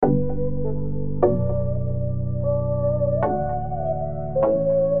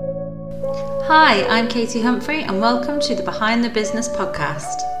Hi, I'm Katie Humphrey and welcome to the Behind the Business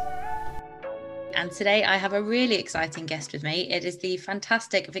podcast. And today I have a really exciting guest with me. It is the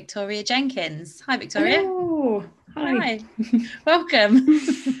fantastic Victoria Jenkins. Hi, Victoria. Hello. Hi. Welcome.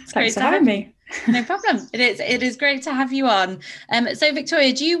 It's Thanks for having me. No problem. It is great to have you on. So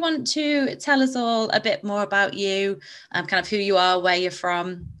Victoria, do you want to tell us all a bit more about you, kind of who you are, where you're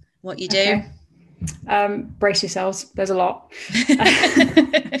from, what you do? Okay. Brace yourselves. There's a lot.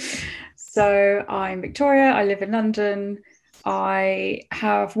 So I'm Victoria. I live in London. I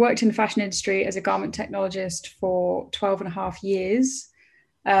have worked in the fashion industry as a garment technologist for 12 and a half years,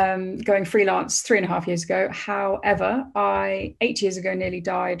 going freelance 3.5 years ago. However, 8 years ago nearly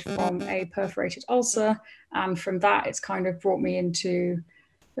died from a perforated ulcer. And from that, it's kind of brought me into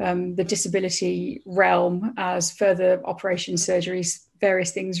the disability realm as further operations, surgeries,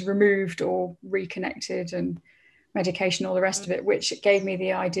 various things removed or reconnected, and medication, all the rest of it, which gave me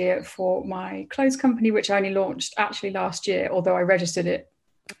the idea for my clothes company, which I only launched actually last year, although I registered it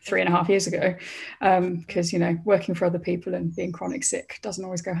 3.5 years ago, because working for other people and being chronic sick doesn't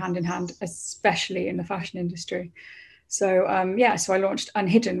always go hand in hand, especially in the fashion industry. So so I launched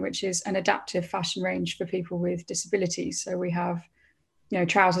Unhidden, which is an adaptive fashion range for people with disabilities. So we have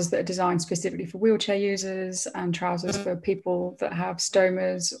trousers that are designed specifically for wheelchair users, and trousers for people that have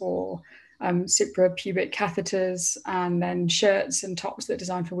stomas or suprapubic catheters, and then shirts and tops that are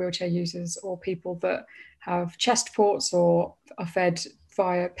designed for wheelchair users or people that have chest ports or are fed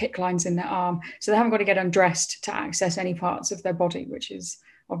via PICC lines in their arm. So they haven't got to get undressed to access any parts of their body, which is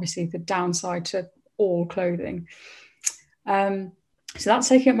obviously the downside to all clothing. So that's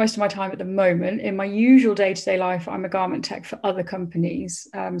taking up most of my time at the moment. In my usual day-to-day life, I'm a garment tech for other companies.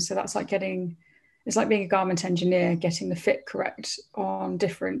 So that's it's like being a garment engineer, getting the fit correct on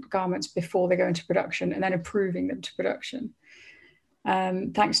different garments before they go into production and then approving them to production.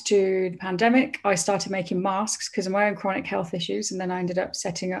 Thanks to the pandemic, I started making masks because of my own chronic health issues. And then I ended up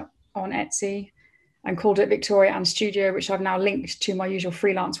setting up on Etsy and called it Victoria and Studio, which I've now linked to my usual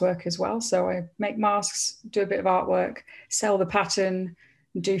freelance work as well. So I make masks, do a bit of artwork, sell the pattern,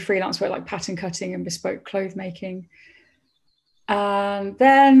 do freelance work like pattern cutting and bespoke clothes making. And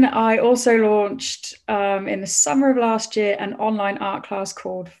then I also launched in the summer of last year an online art class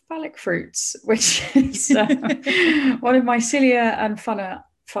called Phallic Fruits, which is one of my sillier and funner,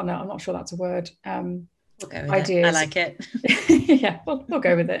 I'm not sure that's a word, We'll go with ideas. It. I like it. Yeah, we'll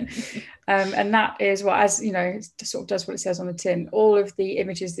go with it. And that is what, as you know, it sort of does what it says on the tin. All of the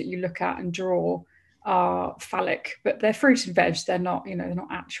images that you look at and draw are phallic, but they're fruit and veg. They're not, they're not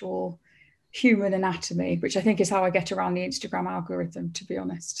actual human anatomy, which I think is how I get around the Instagram algorithm, to be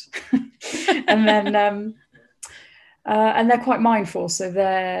honest. And then and they're quite mindful. So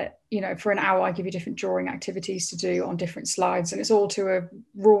they're, for an hour, I give you different drawing activities to do on different slides, and it's all to a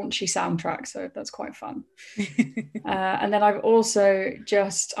raunchy soundtrack. So that's quite fun. And then I've also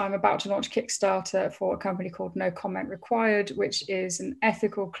I'm about to launch Kickstarter for a company called No Comment Required, which is an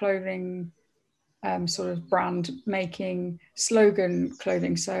ethical clothing sort of brand making slogan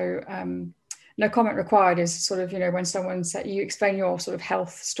clothing. So no comment required is sort of, when someone you explain your sort of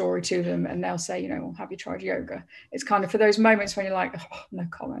health story to them and they'll say, well, have you tried yoga? It's kind of for those moments when you're like, oh, no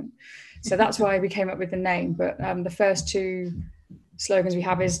comment. So that's why we came up with the name. But the first two slogans we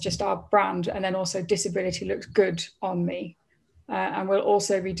have is just our brand, and then also disability looks good on me. And we'll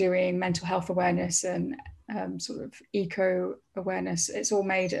also be doing mental health awareness and sort of eco awareness. It's all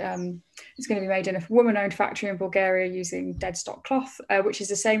made, it's going to be made in a woman-owned factory in Bulgaria using dead stock cloth, which is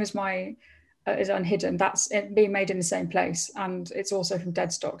the same as my is Unhidden. That's being made in the same place, and it's also from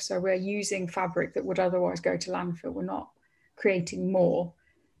dead stock. So we're using fabric that would otherwise go to landfill. We're not creating more.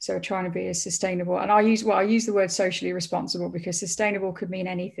 So we're trying to be as sustainable. And I use the word socially responsible because sustainable could mean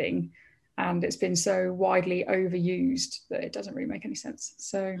anything. And it's been so widely overused that it doesn't really make any sense.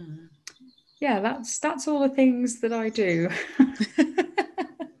 So yeah, that's all the things that I do.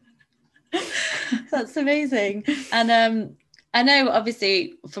 That's amazing. And I know,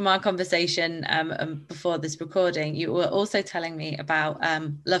 obviously, from our conversation before this recording, you were also telling me about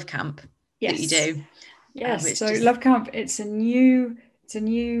Love Camp. Yes. That you do. Yes. So Love Camp, it's a new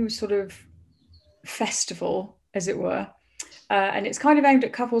sort of festival, as it were. And it's kind of aimed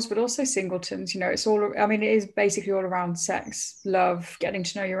at couples, but also singletons. It is basically all around sex, love, getting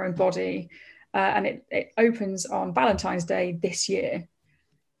to know your own body. And it opens on Valentine's Day this year.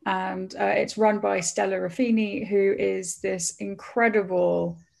 And it's run by Stella Ruffini, who is this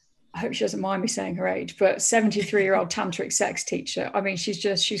incredible, I hope she doesn't mind me saying her age, but 73-year-old tantric sex teacher. I mean,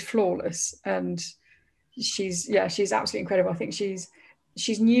 she's flawless, and she's absolutely incredible. I think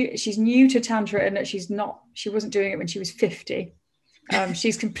she's new to tantra, and that she wasn't doing it when she was 50.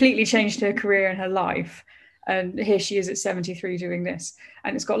 She's completely changed her career and her life. And here she is at 73 doing this.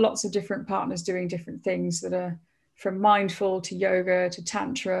 And it's got lots of different partners doing different things that are from mindful to yoga to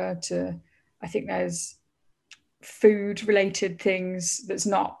tantra to, I think there's food related things that's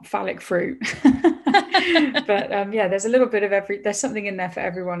not phallic fruit. But there's a little bit of there's something in there for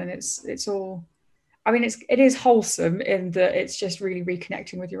everyone. And it's all, I mean, it is wholesome in that it's just really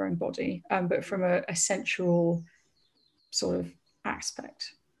reconnecting with your own body, but from a sensual sort of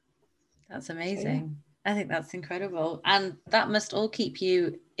aspect. That's amazing. So, yeah. I think that's incredible. And that must all keep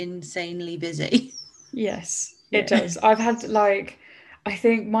you insanely busy. Yes, it does. I've had I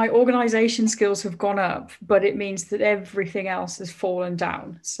think my organization skills have gone up, but it means that everything else has fallen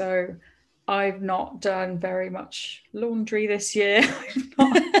down. So I've not done very much laundry this year.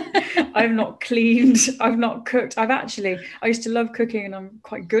 I've not cleaned. I've not cooked. I used to love cooking and I'm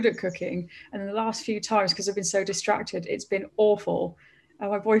quite good at cooking. And in the last few times, because I've been so distracted, it's been awful. And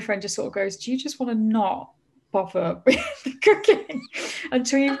my boyfriend just sort of goes, do you just want to not bother with cooking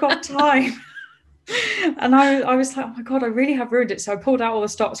until you've got time? And I was like, oh my God, I really have ruined it. So I pulled out all the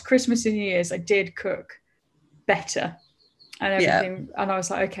stops. Christmas and New Year's, I did cook better and everything. Yeah. And I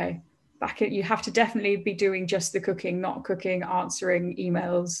was like, okay, you have to definitely be doing just the cooking, not cooking, answering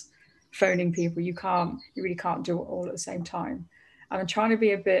emails, phoning people. You really can't do it all at the same time. And I'm trying to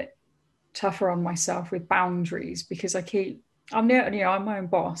be a bit tougher on myself with boundaries because I'm my own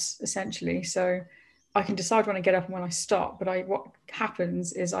boss essentially. So I can decide when I get up and when I stop, but what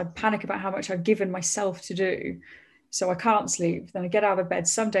happens is I panic about how much I've given myself to do. So I can't sleep. Then I get out of bed.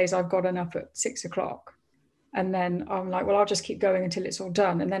 Some days I've gotten up at 6 o'clock and then I'm like, well, I'll just keep going until it's all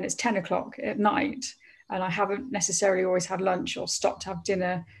done. And then it's 10 o'clock at night and I haven't necessarily always had lunch or stopped to have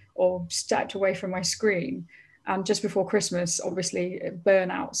dinner or stepped away from my screen. And just before Christmas, obviously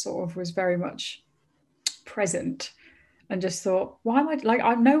burnout sort of was very much present. And just thought, why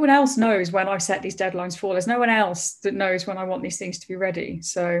am no one else knows when I've set these deadlines for. There's no one else that knows when I want these things to be ready.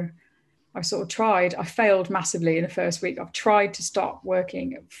 So I sort of tried. I failed massively in the first week. I've tried to stop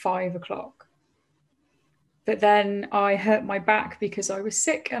working at 5 o'clock. But then I hurt my back because I was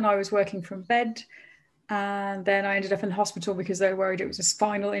sick and I was working from bed. And then I ended up in the hospital because they were worried it was a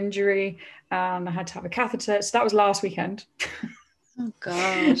spinal injury and I had to have a catheter. So that was last weekend. Oh,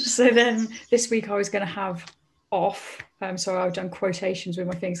 God. So then this week I was going to have off. So I've done quotations with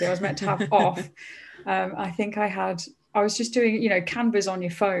my things there. I was meant to have off. I think I was just doing, Canva's on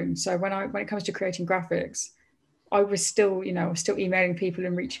your phone. So when it comes to creating graphics, I was still emailing people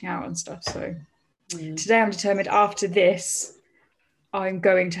and reaching out and stuff. So today I'm determined after this, I'm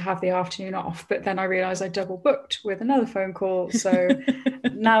going to have the afternoon off. But then I realized I double booked with another phone call. So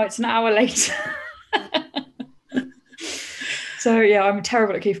now it's an hour later. So yeah, I'm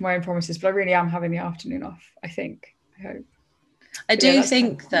terrible at keeping my own promises, but I really am having the afternoon off, I think. I hope. I do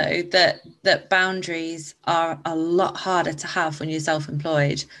think though that boundaries are a lot harder to have when you're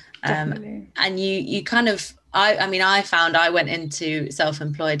self-employed. And you kind of I found I went into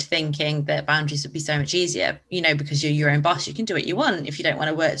self-employed thinking that boundaries would be so much easier, because you're your own boss, you can do what you want. If you don't want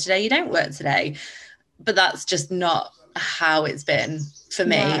to work today, you don't work today. But that's just not how it's been for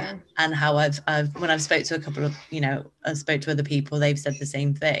me. No. And how I've when I've spoke to a couple of, I spoke to other people, they've said the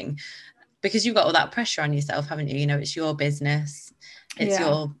same thing, because you've got all that pressure on yourself, haven't you? It's your business,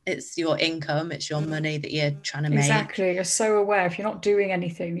 it's your income, it's your money that you're trying to make. Exactly. You're so aware if you're not doing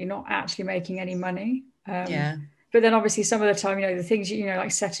anything, you're not actually making any money. But then obviously some of the time, the things,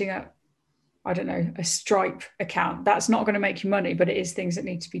 like setting up, I don't know, a Stripe account, that's not going to make you money, but it is things that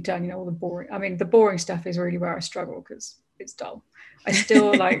need to be done, all the boring stuff is really where I struggle because it's dull. I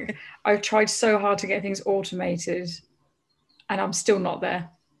still I've tried so hard to get things automated and I'm still not there.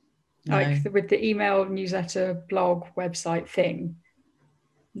 No. With the email, newsletter, blog, website thing,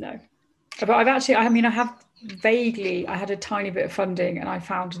 no. But I had a tiny bit of funding and I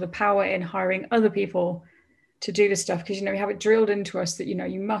found the power in hiring other people to do this stuff because, we have it drilled into us that,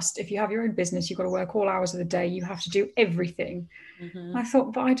 you must, if you have your own business, you've got to work all hours of the day, you have to do everything. Mm-hmm. I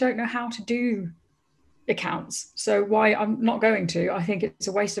thought, but I don't know how to do accounts. So why I'm not going to, I think it's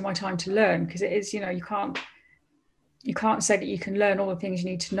a waste of my time to learn because it is, you can't say that you can learn all the things you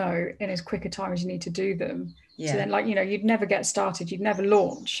need to know in as quick a time as you need to do them. Yeah. So then you'd never get started, you'd never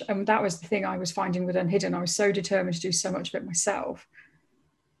launch. And that was the thing I was finding with Unhidden. I was so determined to do so much of it myself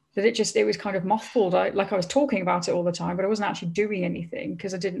that it was kind of mothballed. I was talking about it all the time, but I wasn't actually doing anything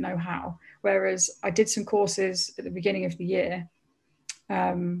because I didn't know how. Whereas I did some courses at the beginning of the year.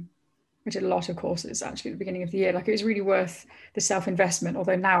 I did a lot of courses actually at the beginning of the year. It was really worth the self-investment.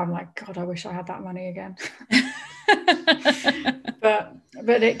 Although now I'm like, God, I wish I had that money again. But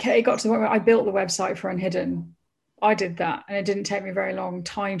it got to the point where I built the website for Unhidden I did that, and it didn't take me a very long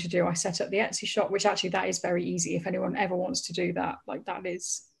time to do. I set up the Etsy shop, which actually that is very easy. If anyone ever wants to do that, like that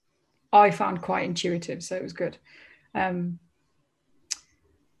is, I found quite intuitive, so it was good. And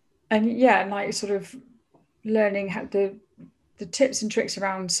yeah, and like sort of learning how the tips and tricks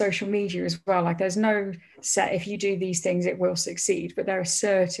around social media as well. Like there's no set, if you do these things, it will succeed, but there are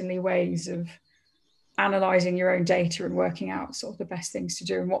certainly ways of analyzing your own data and working out sort of the best things to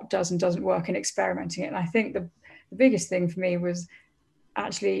do and what does and doesn't work and experimenting it. And I think the biggest thing for me was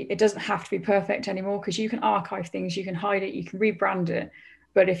actually it doesn't have to be perfect anymore, because you can archive things, you can hide it, you can rebrand it.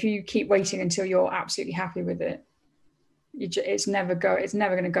 But if you keep waiting until you're absolutely happy with it, it's never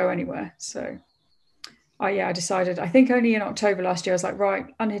going to go anywhere. So I decided, I think only in October last year, I was like, right,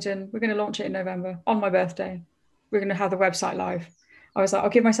 Unhidden, we're going to launch it in November on my birthday. We're going to have the website live. I was like, I'll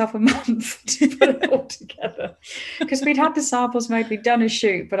give myself a month to put it all together, because we'd had the samples made, we'd done a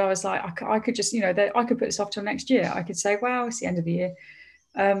shoot, but I was like, I could just, I could put this off till next year. I could say, wow, it's the end of the year.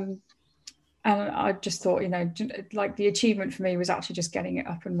 And I just thought, like the achievement for me was actually just getting it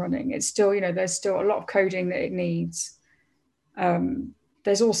up and running. It's still, there's still a lot of coding that it needs.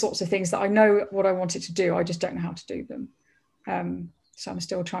 There's all sorts of things that I know what I want it to do. I just don't know how to do them. So I'm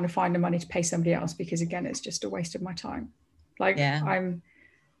still trying to find the money to pay somebody else, because again, it's just a waste of my time. Like I'm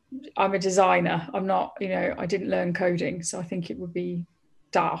a designer. I'm not, I didn't learn coding. So I think it would be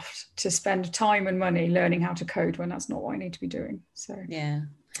daft to spend time and money learning how to code when that's not what I need to be doing. So yeah,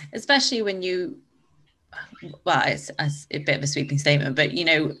 especially when it's a bit of a sweeping statement, but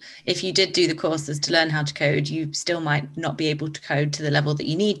if you did do the courses to learn how to code, you still might not be able to code to the level that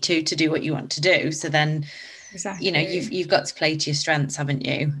you need to do what you want to do. So then exactly, you've got to play to your strengths, haven't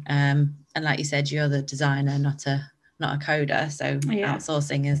you? And like you said, you're the designer, not a coder, so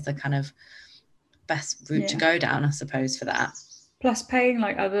outsourcing is the kind of best route to go down, I suppose, for that. Plus paying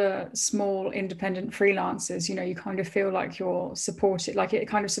like other small independent freelancers, you kind of feel like you're supported, like it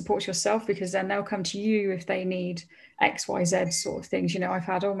kind of supports yourself, because then they'll come to you if they need XYZ sort of things. I've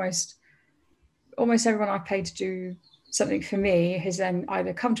had almost everyone I've paid to do something for me has then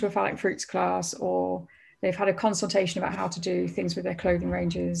either come to a Phallic Fruits class, or they've had a consultation about how to do things with their clothing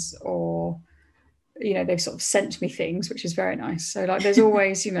ranges, or they've sort of sent me things, which is very nice. So like there's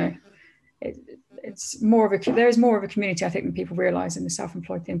always it's more of there is more of a community, I think, than people realize in the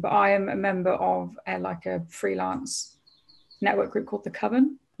self-employed thing. But I am a member of a freelance network group called the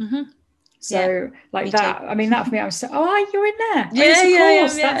Coven. Mm-hmm. So like that, I mean, that for me, I was so, you're in there. Yeah.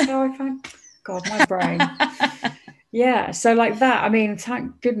 That's how I found, God, my brain. Yeah, so like that, I mean,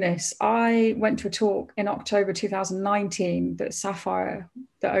 thank goodness I went to a talk in October 2019 that Sapphire,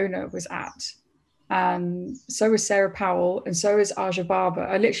 the owner, was at. And so was Sarah Powell, and so is Aja Barber.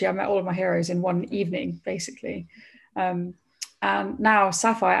 I met all of my heroes in one evening, basically. And now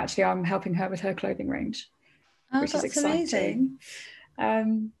Sapphire, actually, I'm helping her with her clothing range, which is exciting.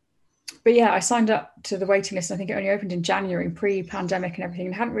 But yeah, I signed up to the waiting list. I think it only opened in January, pre-pandemic and everything,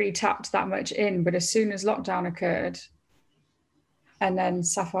 and hadn't really tapped that much in. But as soon as lockdown occurred, and then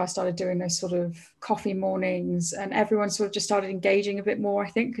Sapphire started doing those sort of coffee mornings, and everyone sort of just started engaging a bit more, I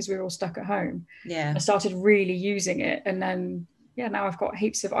think, because we were all stuck at home. Yeah. I started really using it. And then, now I've got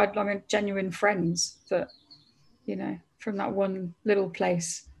heaps of, genuine friends that, from that one little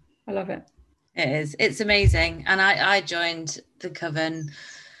place. I love it. It is. It's amazing. And I joined the Coven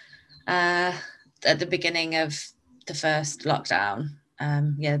at the beginning of the first lockdown.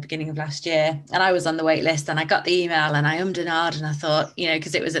 The beginning of last year, and I was on the wait list, and I got the email, and I ummed and ahed, and I thought,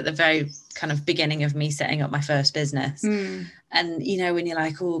 because it was at the very kind of beginning of me setting up my first business. And when you're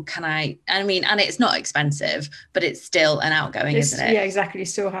like, oh, can I mean, and it's not expensive, but it's still an outgoing, isn't it? Yeah, exactly.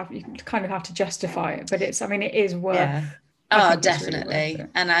 You kind of have to justify it, but it is worth. Yeah. Oh, definitely. Really,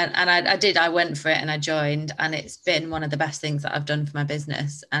 and I went for it, and I joined, and it's been one of the best things that I've done for my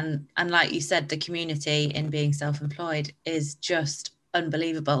business. And like you said, the community in being self-employed is just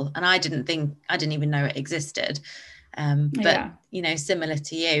unbelievable. And I didn't even know it existed. But similar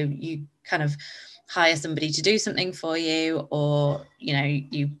to you kind of hire somebody to do something for you, or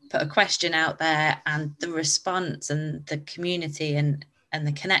you put a question out there, and the response and the community and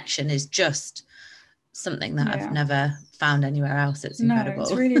the connection is just something that I've never found anywhere else. It's incredible. No,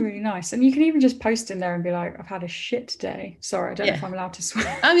 it's really, really nice. And you can even just post in there and be like, I've had a shit day. Sorry, I don't know if I'm allowed to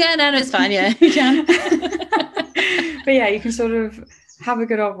swear. Oh yeah, no, it's fine. Yeah, you can. But yeah, you can sort of have a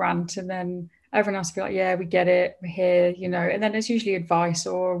good old rant, and then everyone else will be like, yeah, we get it, we're here, and then there's usually advice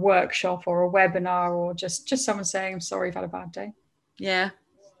or a workshop or a webinar, or just someone saying, I'm sorry, you've had a bad day. Yeah.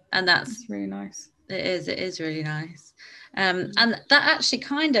 And that's really nice. It is really nice. And that actually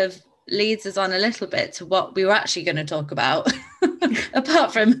kind of leads us on a little bit to what we were actually going to talk about,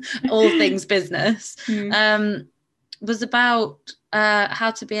 apart from all things business. was about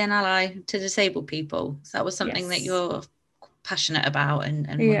how to be an ally to disabled people. So that was something that you're passionate about and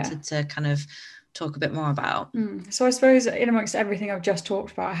wanted to kind of talk a bit more about. So I suppose in amongst everything I've just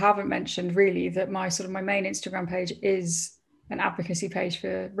talked about, I haven't mentioned really that my main Instagram page is an advocacy page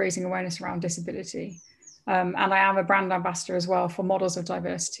for raising awareness around disability. And I am a brand ambassador as well for Models of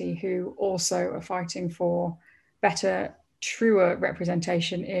Diversity, who also are fighting for better, truer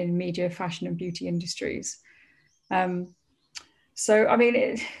representation in media, fashion and beauty industries. So, I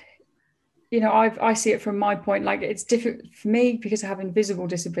mean, I see it from my point, like it's difficult for me because I have invisible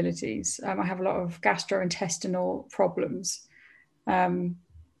disabilities. I have a lot of gastrointestinal problems. I'm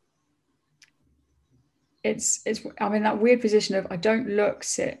in that weird position of I don't look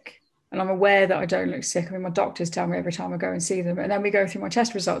sick. And I'm aware that I don't look sick. I mean, my doctors tell me every time I go and see them. And then we go through my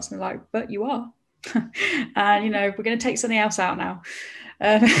test results and they're like, but you are. And, we're going to take something else out now.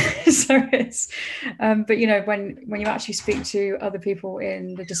 But when you actually speak to other people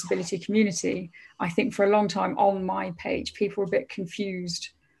in the disability community, I think for a long time on my page, people were a bit confused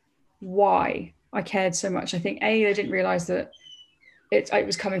why I cared so much. I think they didn't realize that it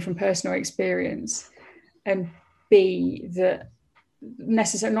was coming from personal experience, and B, that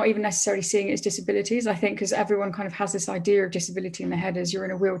not even necessarily seeing it as disabilities. I think because everyone kind of has this idea of disability in their head as you're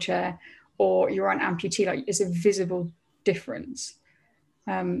in a wheelchair or you're an amputee, like it's a visible difference.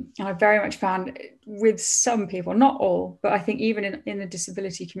 And I very much found with some people, not all, but I think even in the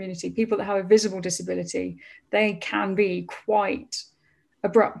disability community, people that have a visible disability, they can be quite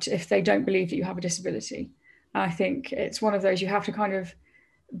abrupt if they don't believe that you have a disability. And I think it's one of those, you have to kind of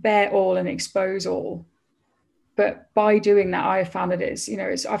bear all and expose all. But by doing that, I have found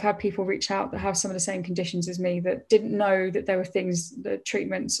that I've had people reach out that have some of the same conditions as me that didn't know that there were things, the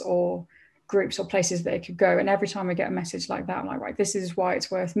treatments or groups or places that they could go. And every time I get a message like that, I'm like, right, this is why it's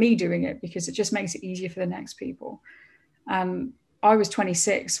worth me doing it, because it just makes it easier for the next people. I was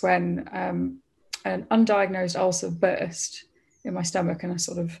 26 when an undiagnosed ulcer burst in my stomach and I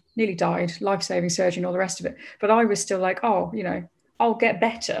sort of nearly died, life-saving surgery and all the rest of it. But I was still like, I'll get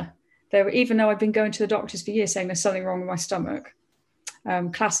better. Even though I'd been going to the doctors for years saying there's something wrong with my stomach.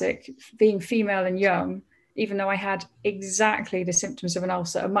 Classic, being female and young, even though I had exactly the symptoms of an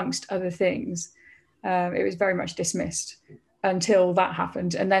ulcer amongst other things, it was very much dismissed until that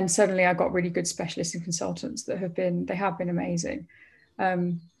happened. And then suddenly I got really good specialists and consultants that have been amazing.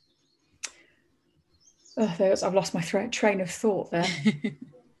 I've lost my train of thought there.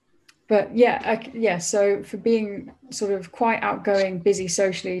 But so for being sort of quite outgoing, busy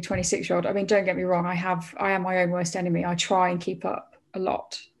socially, 26-year-old, I mean, don't get me wrong, I am my own worst enemy. I try and keep up a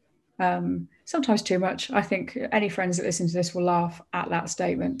lot. Sometimes too much. I think any friends that listen to this will laugh at that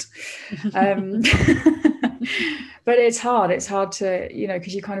statement. But it's hard. It's hard to,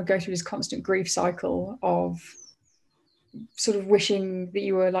 because you kind of go through this constant grief cycle of sort of wishing that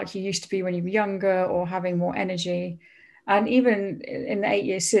you were like you used to be when you were younger or having more energy. And even in the 8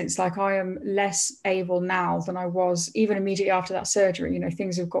 years since, like I am less able now than I was even immediately after that surgery.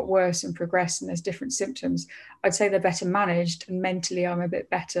 Things have got worse and progressed and there's different symptoms. I'd say they're better managed, and mentally I'm a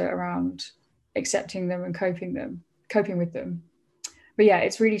bit better around accepting them and coping with them. But yeah,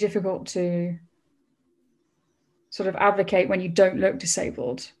 it's really difficult to sort of advocate when you don't look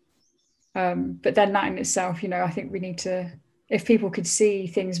disabled. But then that in itself, I think we need to, if people could see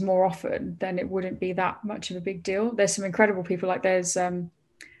things more often, then it wouldn't be that much of a big deal. There's some incredible people, like there's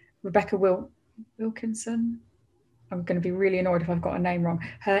Rebecca Wilkinson. I'm going to be really annoyed if I've got her name wrong.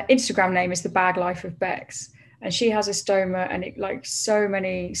 Her Instagram name is The Bag Life of Bex. And she has a stoma and it like so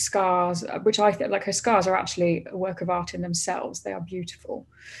many scars, which I think like her scars are actually a work of art in themselves. They are beautiful.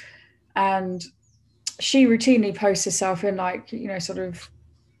 And she routinely posts herself in like, sort of,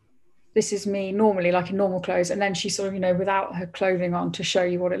 this is me normally, like in normal clothes. And then she sort of, without her clothing on to show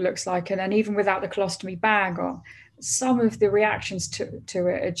you what it looks like. And then even without the colostomy bag on, some of the reactions to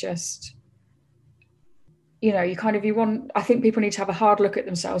it are just, I think people need to have a hard look at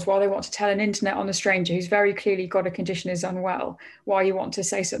themselves while they want to tell an internet on a stranger who's very clearly got a condition, is unwell, why you want to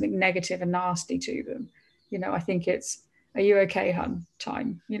say something negative and nasty to them. I think it's, are you okay, hun?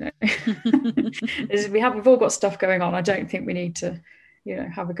 Time, we've all got stuff going on. I don't think we need to,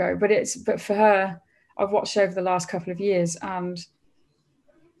 have a go. But for her, I've watched over the last couple of years, and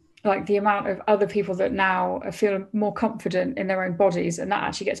like the amount of other people that now feel more confident in their own bodies. And that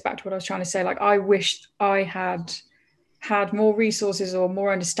actually gets back to what I was trying to say. Like, I wished I had more resources or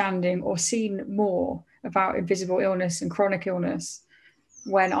more understanding or seen more about invisible illness and chronic illness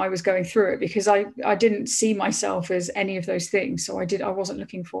when I was going through it, because I didn't see myself as any of those things. So I wasn't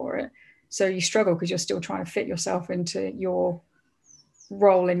looking for it. So you struggle because you're still trying to fit yourself into your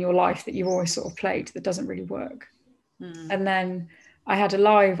role in your life that you've always sort of played that doesn't really work. And then I had a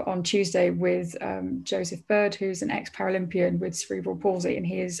live on Tuesday with Joseph Bird, who's an ex-Paralympian with cerebral palsy, and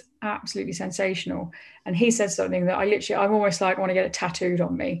he is absolutely sensational. And he said something that I'm almost like, I want to get it tattooed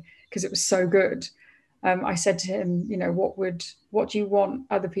on me because it was so good. I said to him, you know, what do you want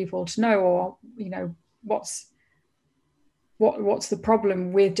other people to know? Or, you know, what's the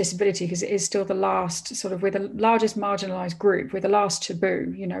problem with disability? Because it is still the last sort of, we're the largest marginalized group, we're the last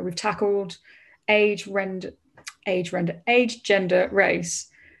taboo. You know, we've tackled age, gender, race,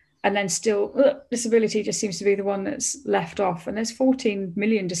 and then still disability just seems to be the one that's left off. And there's 14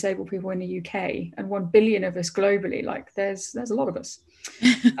 million disabled people in the UK and 1 billion of us globally. Like there's a lot of us.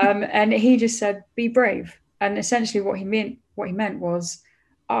 And he just said, be brave. And essentially what he meant was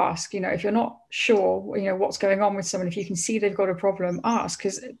ask, you know, if you're not sure, you know, what's going on with someone, if you can see they've got a problem, ask,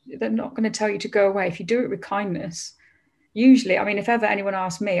 because they're not going to tell you to go away. If you do it with kindness, usually, I mean, if ever anyone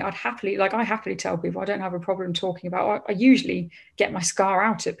asked me, I happily tell people I don't have a problem talking about. I usually get my scar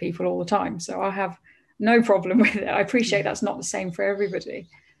out at people all the time, so I have no problem with it. I appreciate that's not the same for everybody,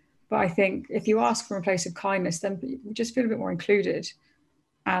 but I think if you ask from a place of kindness, then you just feel a bit more included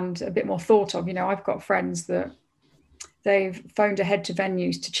and a bit more thought of. You know, I've got friends that they've phoned ahead to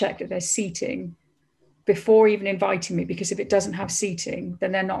venues to check that there's seating before even inviting me, because if it doesn't have seating,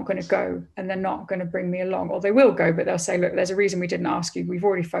 then they're not going to go and they're not going to bring me along. Or they will go, but they'll say, look, there's a reason we didn't ask you. We've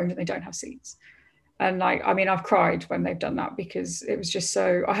already phoned and they don't have seats. And like, I mean, I've cried when they've done that because it was just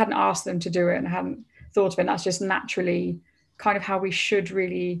so, I hadn't asked them to do it and I hadn't thought of it. And that's just naturally kind of how we should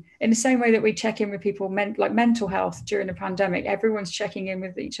really, in the same way that we check in with people, like mental health during the pandemic, everyone's checking in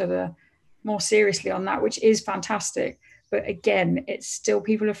with each other more seriously on that, which is fantastic. But again, it's still,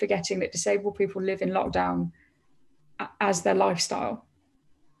 people are forgetting that disabled people live in lockdown as their lifestyle.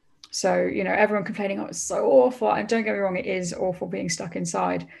 So, you know, everyone complaining, oh, it's so awful. And don't get me wrong, it is awful being stuck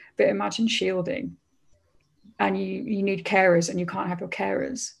inside. But imagine shielding and you need carers and you can't have your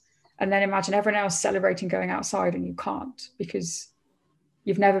carers. And then imagine everyone else celebrating going outside and you can't because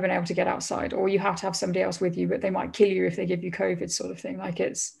you've never been able to get outside, or you have to have somebody else with you, but they might kill you if they give you COVID, sort of thing. Like,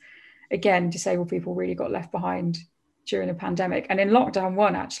 it's, again, disabled people really got left behind during the pandemic. And in lockdown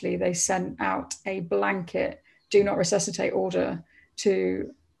 1, actually, they sent out a blanket do not resuscitate order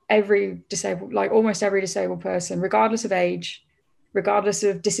to every disabled, like almost every disabled person, regardless of age, regardless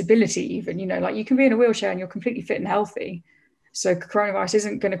of disability even, you know, like you can be in a wheelchair and you're completely fit and healthy. So coronavirus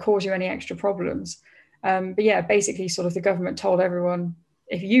isn't going to cause you any extra problems. But yeah, basically sort of the government told everyone,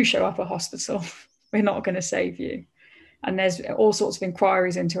 if you show up at hospital, we're not going to save you. And there's all sorts of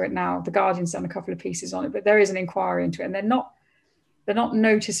inquiries into it now. The Guardian's done a couple of pieces on it, but there is an inquiry into it, and they're not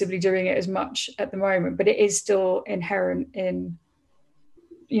noticeably doing it as much at the moment, but it is still inherent in,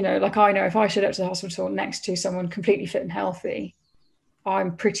 you know, like I know if I showed up to the hospital next to someone completely fit and healthy,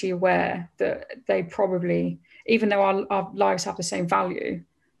 I'm pretty aware that they probably, even though our lives have the same value,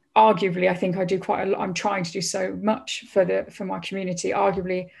 arguably, I think I do quite a lot. I'm trying to do so much for my community.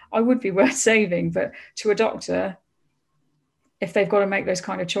 Arguably, I would be worth saving, but to a doctor, if they've got to make those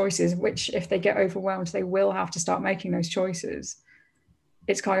kind of choices, which if they get overwhelmed, they will have to start making those choices.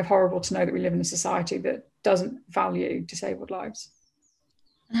 It's kind of horrible to know that we live in a society that doesn't value disabled lives.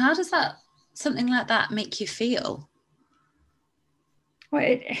 And how does something like that make you feel? Well,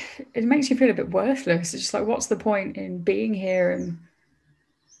 it makes you feel a bit worthless. It's just like, what's the point in being here? And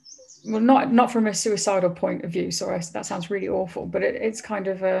well, not from a suicidal point of view. Sorry, that sounds really awful, but it's kind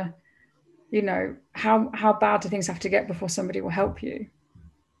of a, you know, how bad do things have to get before somebody will help you?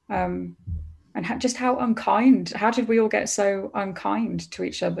 And just how unkind, how did we all get so unkind to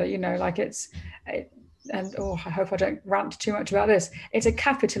each other? You know, like I hope I don't rant too much about this. It's a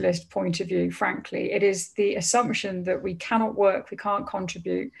capitalist point of view, frankly. It is the assumption that we cannot work, we can't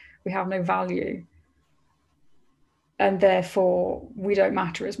contribute, we have no value, and therefore we don't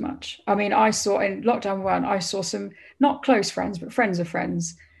matter as much. I mean, I saw in lockdown 1, I saw some not close friends, but friends of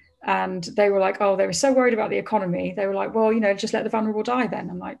friends, and they were like, oh, they were so worried about the economy. They were like, well, you know, just let the vulnerable die then.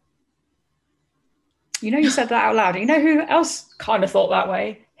 I'm like, you know, you said that out loud. You know who else kind of thought that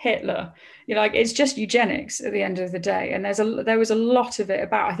way? Hitler. You know, like, it's just eugenics at the end of the day. And there was a lot of it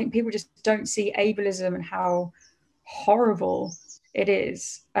about, I think people just don't see ableism and how horrible it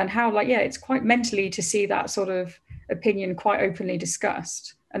is, and how, like, yeah, it's quite mentally to see that sort of opinion quite openly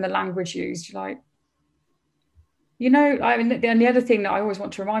discussed and the language used. Like, you know, I mean, and the other thing that I always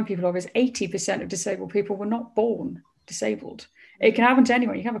want to remind people of is 80% of disabled people were not born disabled. It can happen to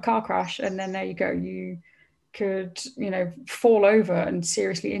anyone. You can have a car crash and then there you go. You could, you know, fall over and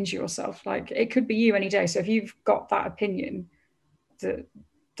seriously injure yourself. Like, it could be you any day. So if you've got that opinion that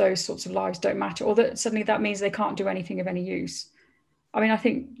those sorts of lives don't matter, or that suddenly that means they can't do anything of any use, I mean, I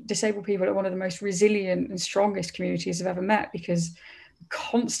think disabled people are one of the most resilient and strongest communities I've ever met, because we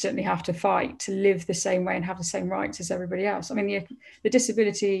constantly have to fight to live the same way and have the same rights as everybody else. I mean, the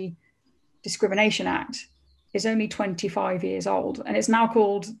Disability Discrimination Act is only 25 years old, and it's now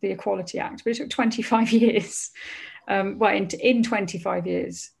called the Equality Act, but it took 25 years. In 25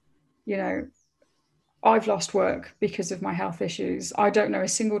 years, you know, I've lost work because of my health issues. I don't know a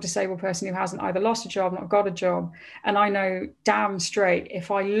single disabled person who hasn't either lost a job, not got a job. And I know damn straight,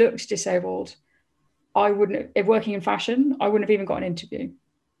 if I looked disabled, I wouldn't, if working in fashion, I wouldn't have even got an interview.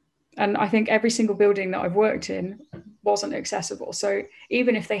 And I think every single building that I've worked in wasn't accessible. So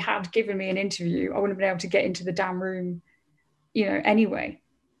even if they had given me an interview, I wouldn't have been able to get into the damn room, anyway.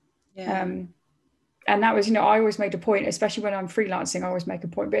 Yeah. And that was, I always made a point, especially when I'm freelancing, I always make a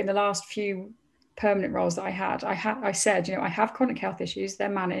point. But in the last few permanent roles that I said, I have chronic health issues, they're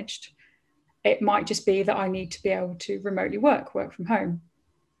managed. It might just be that I need to be able to remotely work from home.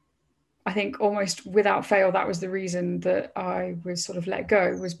 I think almost without fail, that was the reason that I was sort of let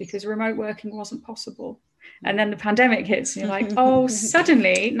go, was because remote working wasn't possible. And then the pandemic hits and you're like, oh,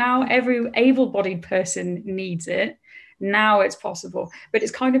 suddenly now every able-bodied person needs it. Now it's possible. But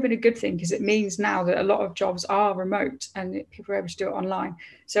it's kind of been a good thing, because it means now that a lot of jobs are remote and people are able to do it online.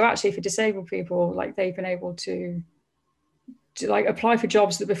 So actually for disabled people, like, they've been able to like apply for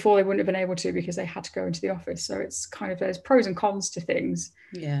jobs that before they wouldn't have been able to, because they had to go into the office. So it's kind of, there's pros and cons to things.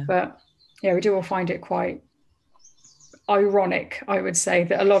 Yeah. But yeah, we do all find it quite ironic, I would say,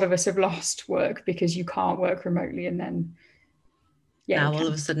 that a lot of us have lost work because you can't work remotely, and then now all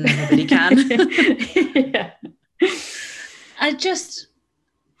of a sudden everybody can. Yeah.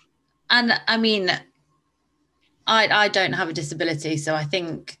 I mean, I don't have a disability, so I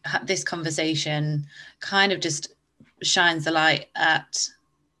think this conversation kind of just shines the light at,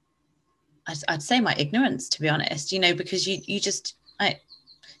 I'd say, my ignorance, to be honest, because you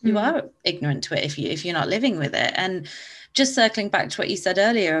are ignorant to it if you're not living with it. And just circling back to what you said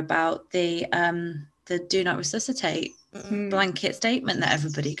earlier about the do not resuscitate blanket statement that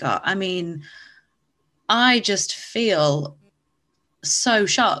everybody got. I mean, I just feel so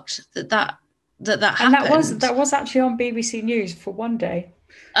shocked that happened. And that was actually on BBC News for one day.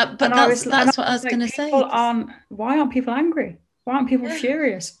 But that's what I was going to say. Why aren't people angry? Why aren't people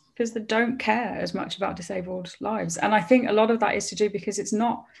furious? Because they don't care as much about disabled lives. And I think a lot of that is to do because it's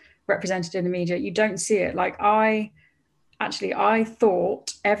not represented in the media. You don't see it. Like, I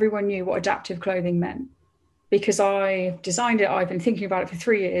thought everyone knew what adaptive clothing meant, because I designed it. I've been thinking about it for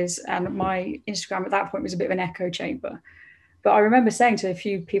 3 years, and my Instagram at that point was a bit of an echo chamber. But I remember saying to a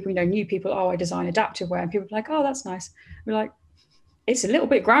few people, new people, oh, I design adaptive wear. And people were like, oh, that's nice. We're like, it's a little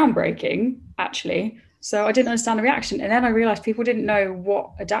bit groundbreaking, actually. So I didn't understand the reaction. And then I realized people didn't know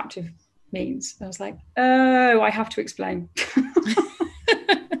what adaptive means. I was like, oh, I have to explain. But,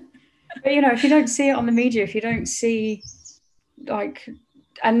 if you don't see it on the media, if you don't see, like,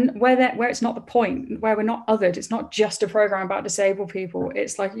 and where it's not the point, where we're not othered, it's not just a program about disabled people.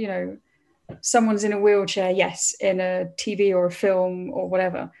 It's like, someone's in a wheelchair, yes, in a TV or a film or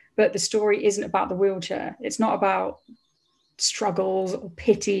whatever, but the story isn't about the wheelchair. It's not about struggles or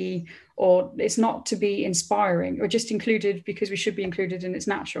pity, or it's not to be inspiring or just included because we should be included and it's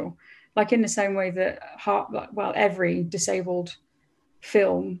natural. Like, in the same way that every disabled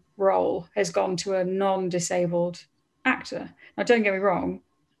film role has gone to a non-disabled actor. Now, don't get me wrong,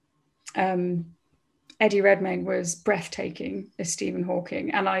 Eddie Redmayne was breathtaking as Stephen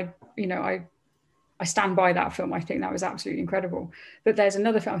Hawking, and I stand by that film. I think that was absolutely incredible. But there's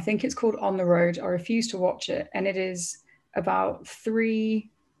another film, I think it's called On the Road. I refuse to watch it, and it is about 3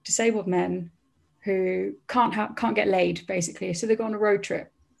 disabled men who can't get laid, basically. So they go on a road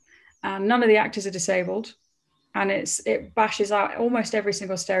trip, and none of the actors are disabled, and it bashes out almost every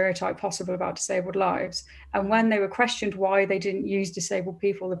single stereotype possible about disabled lives. And when they were questioned why they didn't use disabled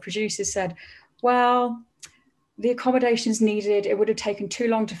people, the producers said, well, the accommodations needed, it would have taken too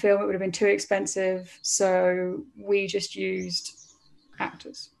long to film, it would have been too expensive, so we just used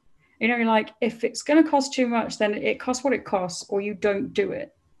actors. You're like, if it's going to cost too much, then it costs what it costs, or you don't do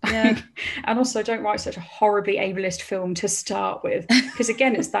it. Yeah. And also, don't write such a horribly ableist film to start with, because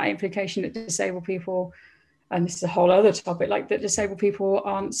again, it's that implication that disabled people, and this is a whole other topic, like that disabled people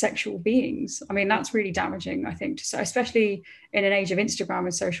aren't sexual beings. I mean, that's really damaging, I think, especially in an age of Instagram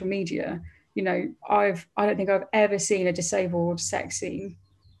and social media. I don't think I've ever seen a disabled sex scene.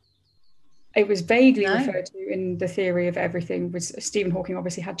 It was vaguely referred to in The Theory of Everything, with Stephen Hawking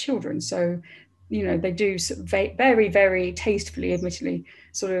obviously had children. So, they do very, very tastefully, admittedly,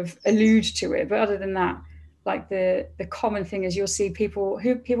 sort of allude to it. But other than that, like the common thing is you'll see people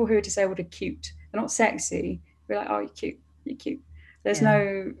who are disabled are cute. They're not sexy. We're like, oh, you're cute. There's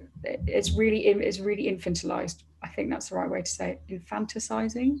no, it's really infantilized. I think that's the right way to say it.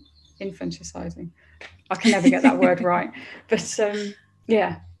 Infanticizing. I can never get that word right, but it's a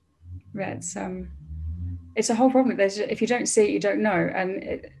whole problem. If you don't see it, you don't know,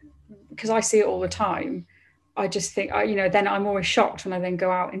 and because I see it all the time, I just think, then I'm always shocked when I then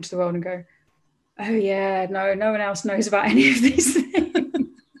go out into the world and go, oh yeah, no one else knows about any of these things.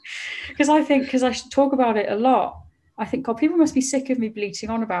 Because I talk about it a lot, I think, God, people must be sick of me bleating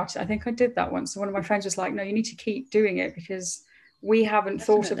on about it. I think I did that once. And one of my friends was like, no, you need to keep doing it because we haven't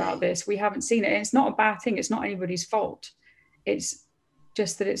thought about this. We haven't seen it. And it's not a bad thing. It's not anybody's fault. It's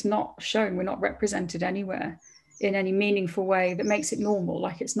just that it's not shown. We're not represented anywhere in any meaningful way that makes it normal.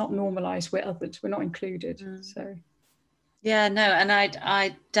 Like, it's not normalized. We're othered. We're not included. So. Yeah, no. And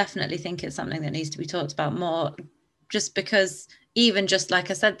I definitely think it's something that needs to be talked about more, just because even just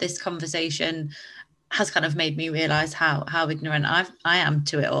like I said, this conversation has kind of made me realize how ignorant I am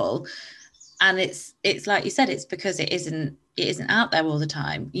to it all. And it's like you said, it's because it isn't out there all the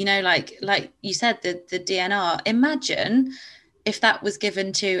time, like you said, the DNR. Imagine if that was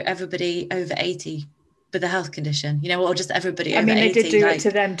given to everybody over 80 with a health condition, or just everybody over 80. They did do it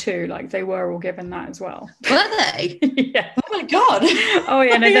to them too, like they were all given that as well. Were they? Yeah. Oh my God. Oh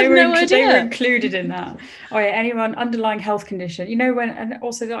yeah, no, they were included in that. Oh yeah, anyone underlying health condition, and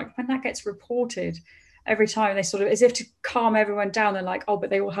also like when that gets reported every time, they sort of, as if to calm everyone down, they're like, oh, but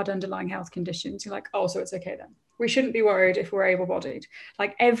they all had underlying health conditions. You're like, oh, so it's okay then. We shouldn't be worried if we're able-bodied.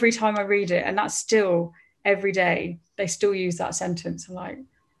 Like every time I read it, and that's still every day, they still use that sentence. I'm like,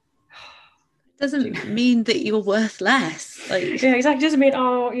 doesn't mean that you're worth less. Like, yeah, exactly. It doesn't mean,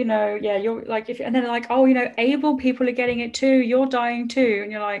 you're like, and then like, oh, able people are getting it too, you're dying too.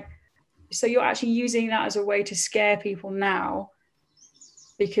 And you're like, so you're actually using that as a way to scare people now,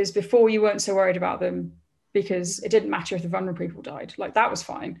 because before you weren't so worried about them because it didn't matter if the vulnerable people died. Like that was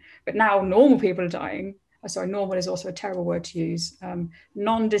fine. But now normal people are dying. Sorry, normal is also a terrible word to use.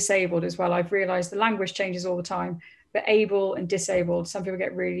 Non-disabled as well. I've realized the language changes all the time, but able and disabled, some people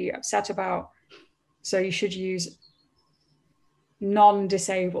get really upset about. So you should use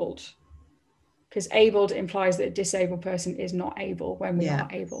non-disabled, because abled implies that a disabled person is not able when we are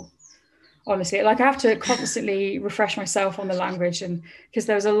able. Honestly, like I have to constantly refresh myself on the language, and because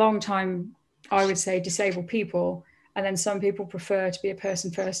there was a long time I would say disabled people, and then some people prefer to be a person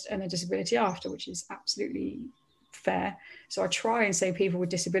first and a disability after, which is absolutely fair. So I try and say people with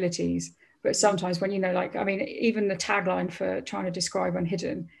disabilities, but sometimes when even the tagline for trying to describe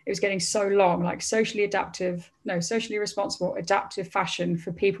Unhidden, it was getting so long, like socially responsible adaptive fashion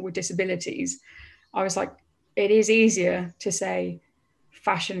for people with disabilities. I was like, it is easier to say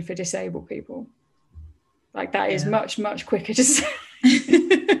fashion for disabled people. Like that is much, much quicker to say.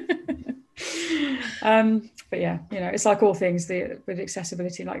 But yeah, it's like all things with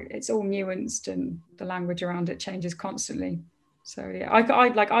accessibility, like it's all nuanced and the language around it changes constantly. So yeah,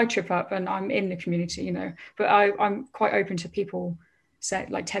 I trip up and I'm in the community, but I'm quite open to people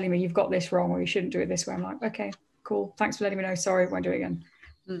telling me you've got this wrong or you shouldn't do it this way. I'm like, okay, cool, thanks for letting me know, sorry, won't do it again.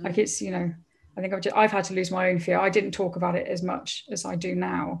 Mm-hmm. Like it's, I think I've had to lose my own fear. I didn't talk about it as much as I do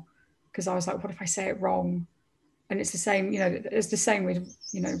now, because I was like, what if I say it wrong? And it's the same, it's the same with,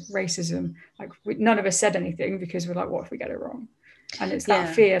 racism. Like none of us said anything because we're like, what if we get it wrong? And it's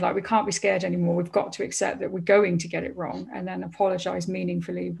that fear, like we can't be scared anymore. We've got to accept that we're going to get it wrong and then apologize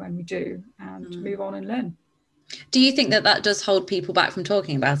meaningfully when we do and move on and learn. Do you think that does hold people back from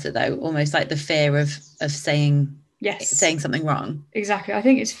talking about it though? Almost like the fear of saying something wrong. Exactly. I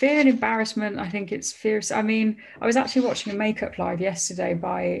think it's fear and embarrassment. I think it's fear. I mean, I was actually watching a makeup live yesterday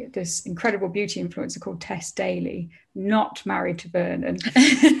by this incredible beauty influencer called Tess Daly, not married to Vernon.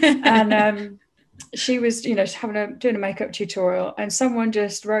 And she was, doing a makeup tutorial, and someone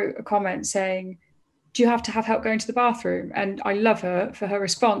just wrote a comment saying, do you have to have help going to the bathroom? And I love her for her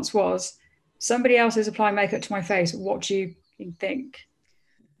response was, somebody else is applying makeup to my face. What do you think?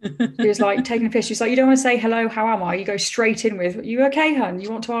 She was like taking a piss. She's like, you don't want to say hello, how am I? You go straight in with, you okay, hun?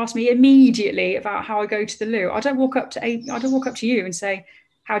 You want to ask me immediately about how I go to the loo. I don't walk up to you and say,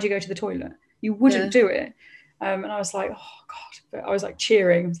 how do you go to the toilet? You wouldn't do it. And I was like, oh God. But I was like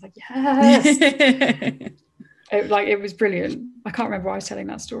cheering. I was like, yes. It was brilliant. I can't remember why I was telling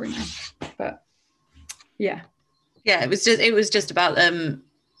that story now. But yeah. Yeah, it was just about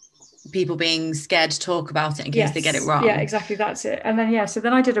people being scared to talk about it in case they get it wrong. Yeah, exactly, that's it. And then so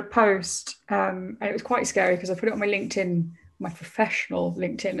then I did a post and it was quite scary because I put it on my LinkedIn, my professional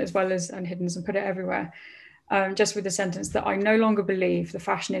LinkedIn, as well as Unhidden's, and put it everywhere, just with the sentence that I no longer believe the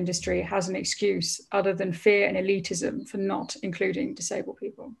fashion industry has an excuse other than fear and elitism for not including disabled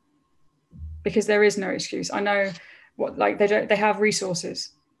people, because there is no excuse. I know they have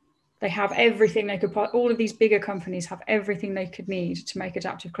resources. They have everything they could, all of these bigger companies have everything they could need to make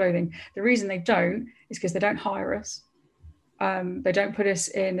adaptive clothing. The reason they don't is because they don't hire us. They don't put us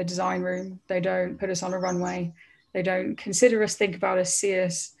in the design room. They don't put us on a runway. They don't consider us, think about us, see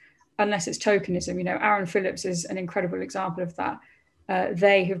us, unless it's tokenism. You know, Aaron Phillips is an incredible example of that.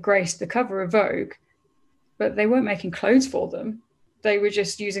 They have graced the cover of Vogue, but they weren't making clothes for them. They were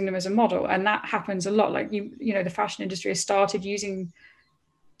just using them as a model. And that happens a lot. Like, you know, the fashion industry has started using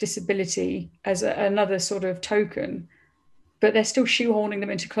disability as another sort of token, but they're still shoehorning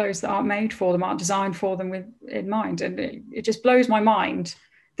them into clothes that aren't made for them, aren't designed for them with in mind. And it just blows my mind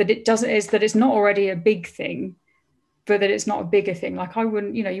that it's not already a big thing, but that it's not a bigger thing. Like, you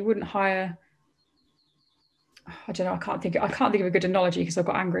wouldn't hire, I don't know, I can't think of a good analogy because I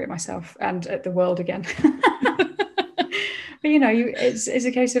got angry at myself and at the world again. But you know, it's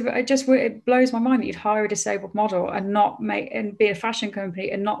a case of it blows my mind that you'd hire a disabled model and be a fashion company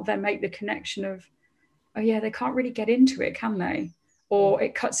and not then make the connection of, oh yeah, they can't really get into it, can they? Or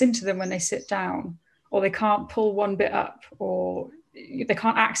it cuts into them when they sit down, or they can't pull one bit up, or they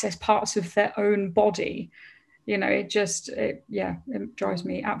can't access parts of their own body. You know, it drives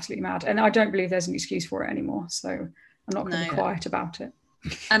me absolutely mad. And I don't believe there's an excuse for it anymore. So I'm not going to be quiet about it.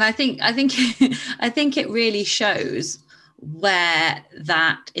 And I think it really shows where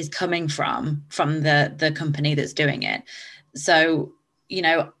that is coming from the company that's doing it. So, you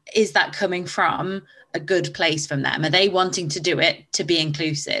know, is that coming from a good place from them? Are they wanting to do it to be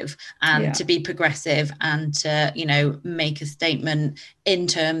inclusive and to be progressive and to, you know, make a statement in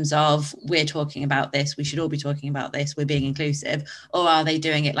terms of, we're talking about this, we should all be talking about this, we're being inclusive? Or are they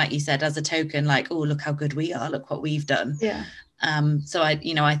doing it, like you said, as a token, like, oh, look how good we are, look what we've done? So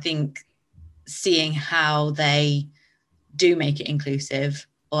I think seeing how they do make it inclusive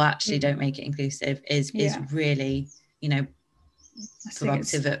or actually don't make it inclusive is really, you know,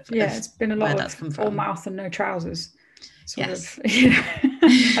 provocative. It's been a lot of all mouth and no trousers sort of.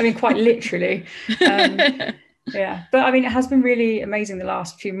 I mean, quite literally. But I mean, it has been really amazing the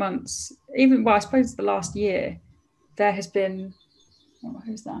last few months. I suppose the last year there has been,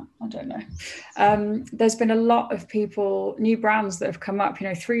 who's that? I don't know. There's been a lot of people, new brands that have come up. You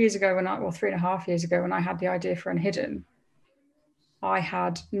know, 3 years ago 3.5 years ago when I had the idea for Unhidden, I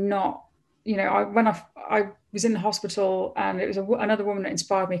had not, you know, when I was in the hospital, and it was another woman that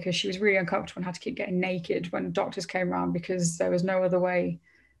inspired me because she was really uncomfortable and had to keep getting naked when doctors came around because there was no other way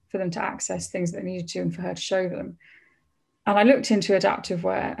for them to access things that they needed to and for her to show them. And I looked into adaptive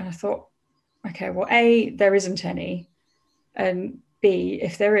wear and I thought, okay, well, A, there isn't any, and B,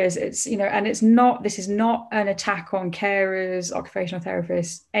 if there is, it's, you know, and this is not an attack on carers, occupational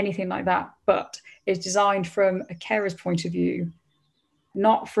therapists, anything like that, but it's designed from a carer's point of view,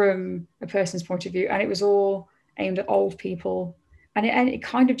 not from a person's point of view. And it was all aimed at old people. And it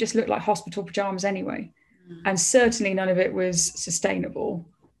kind of just looked like hospital pajamas anyway. And certainly none of it was sustainable.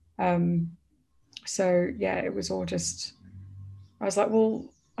 So yeah, it was all just, I was like,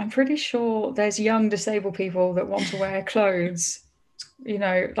 well, I'm pretty sure there's young disabled people that want to wear clothes. You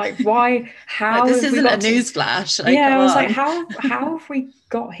know, like, why? How? Like, this isn't a newsflash. Like, I was like, how have we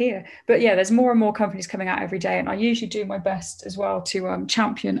got here? But yeah, there's more and more companies coming out every day, and I usually do my best as well to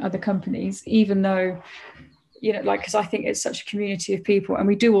champion other companies, even though, you know, like, because I think it's such a community of people, and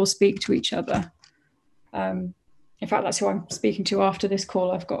we do all speak to each other. In fact, that's who I'm speaking to after this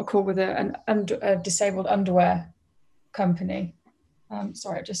call. I've got a call with a disabled underwear company.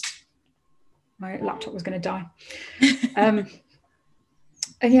 Sorry, my laptop was going to die.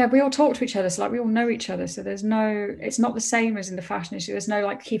 And yeah, we all talk to each other. So like, we all know each other. So it's not the same as in the fashion industry. There's no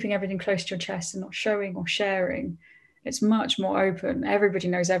like keeping everything close to your chest and not showing or sharing. It's much more open. Everybody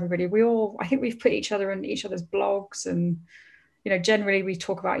knows everybody. I think we've put each other in each other's blogs, and, you know, generally we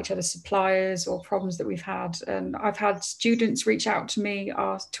talk about each other's suppliers or problems that we've had. And I've had students reach out to me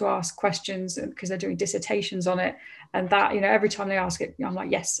to ask questions because they're doing dissertations on it. And that, you know, every time they ask it, I'm like,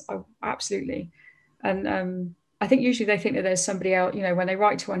 yes, absolutely. And I think usually they think that there's somebody else, you know, when they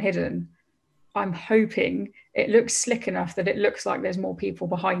write to Unhidden, I'm hoping it looks slick enough that it looks like there's more people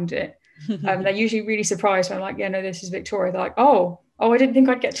behind it. They're usually really surprised when I'm like, yeah, no, this is Victoria. They're like, oh, I didn't think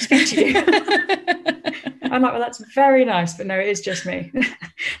I'd get to speak to you. I'm like, well, that's very nice, but no, it is just me.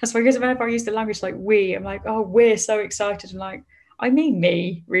 That's because whenever I use the language like we, I'm like, oh, we're so excited. And like, I mean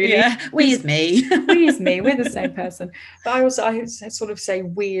me, really. Yeah, we is me. We is me. We're the same person. But I sort of say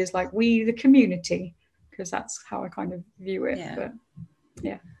we as like we, the community, because that's how I kind of view it. Yeah. But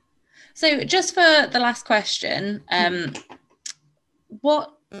yeah. So just for the last question,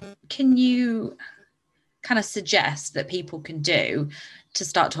 what can you kind of suggest that people can do to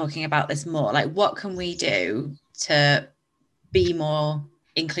start talking about this more? Like, what can we do to be more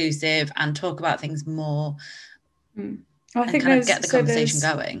inclusive and talk about things more, I think kind of get the conversation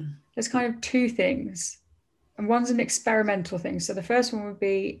going? There's kind of two things, and one's an experimental thing. So the first one would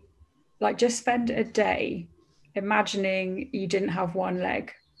be like, just spend a day imagining you didn't have one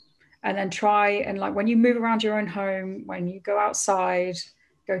leg, and then try and, like, when you move around your own home, when you go outside,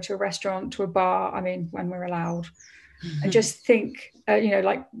 go to a restaurant, to a bar, I mean, when we're allowed, and just think,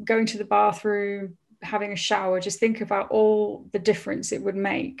 like going to the bathroom, having a shower, just think about all the difference it would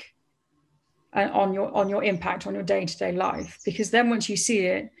make on your impact on your day-to-day life. Because then once you see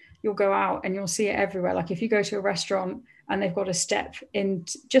it, you'll go out and you'll see it everywhere. Like if you go to a restaurant and they've got a step in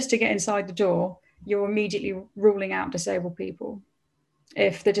just to get inside the door, you're immediately ruling out disabled people.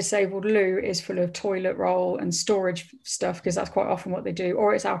 If the disabled loo is full of toilet roll and storage stuff, because that's quite often what they do,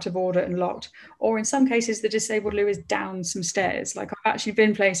 or it's out of order and locked, or in some cases the disabled loo is down some stairs. Like I've actually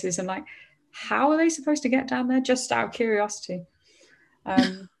been places and like, how are they supposed to get down there? Just out of curiosity.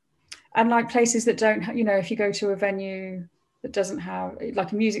 And like places that don't, if you go to a venue that doesn't have,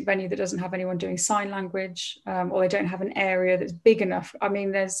 like a music venue that doesn't have anyone doing sign language, or they don't have an area that's big enough. I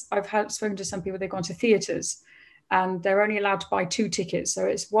mean, I've spoken to some people, they've gone to theatres and they're only allowed to buy 2 tickets. So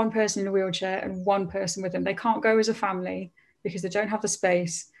it's one person in a wheelchair and one person with them. They can't go as a family because they don't have the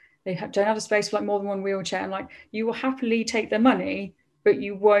space. They don't have the space for like more than one wheelchair. And like, you will happily take their money, but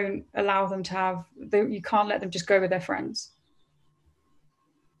you won't allow them to have, you can't let them just go with their friends.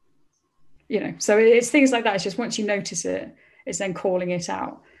 So it's things like that. It's just once you notice it, it's then calling it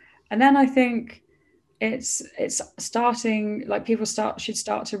out. And then I think it's starting, like people should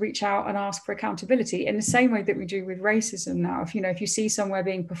start to reach out and ask for accountability in the same way that we do with racism now. If you see somewhere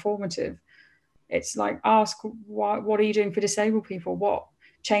being performative, it's like, ask, what are you doing for disabled people? What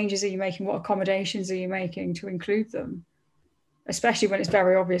changes are you making? What accommodations are you making to include them? Especially when it's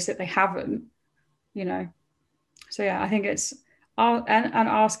very obvious that they haven't, So yeah, I think it's, and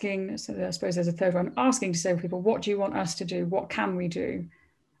asking, so I suppose there's a third one, asking disabled people, what do you want us to do? What can we do?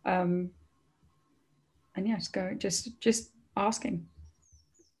 And yeah, just asking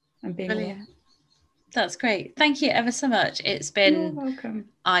and being aware. That's great. Thank you ever so much. It's been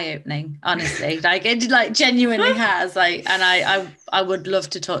eye-opening, honestly. Like it genuinely has. And I would love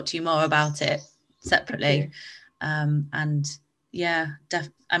to talk to you more about it separately. And yeah,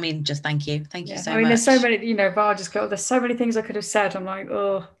 just thank you. Thank you so much. There's so many, there's so many things I could have said. I'm like,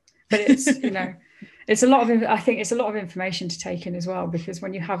 oh, but it's, it's a lot of, I think it's a lot of information to take in as well, because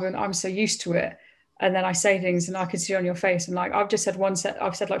when you haven't, I'm so used to it. And then I say things and I can see on your face, and like, I've just said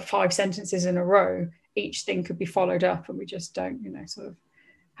I've said like 5 sentences in a row. Each thing could be followed up, and we just don't, sort of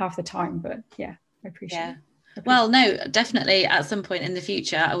have the time. But yeah, I appreciate it. Well, no, definitely at some point in the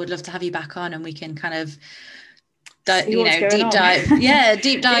future, I would love to have you back on and we can kind of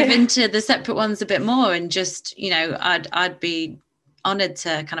deep dive into the separate ones a bit more, and just I'd be honored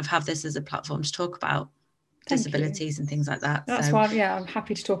to kind of have this as a platform to talk about disabilities and things like that. That's why I'm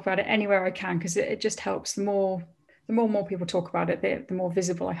happy to talk about it anywhere I can, because it just helps. The more people talk about it, the more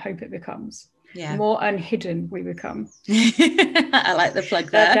visible I hope it becomes. The more unhidden we become. I like the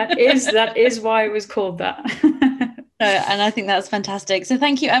plug there. That is why it was called that. And I think that's fantastic. So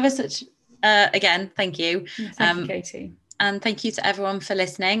thank you ever such again. Thank you. Thank you, Katie. And thank you to everyone for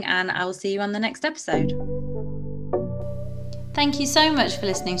listening, and I will see you on the next episode. Thank you so much for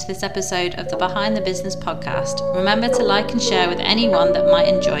listening to this episode of the Behind the Business podcast. Remember to like and share with anyone that might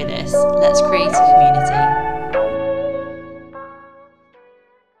enjoy this. Let's create a community.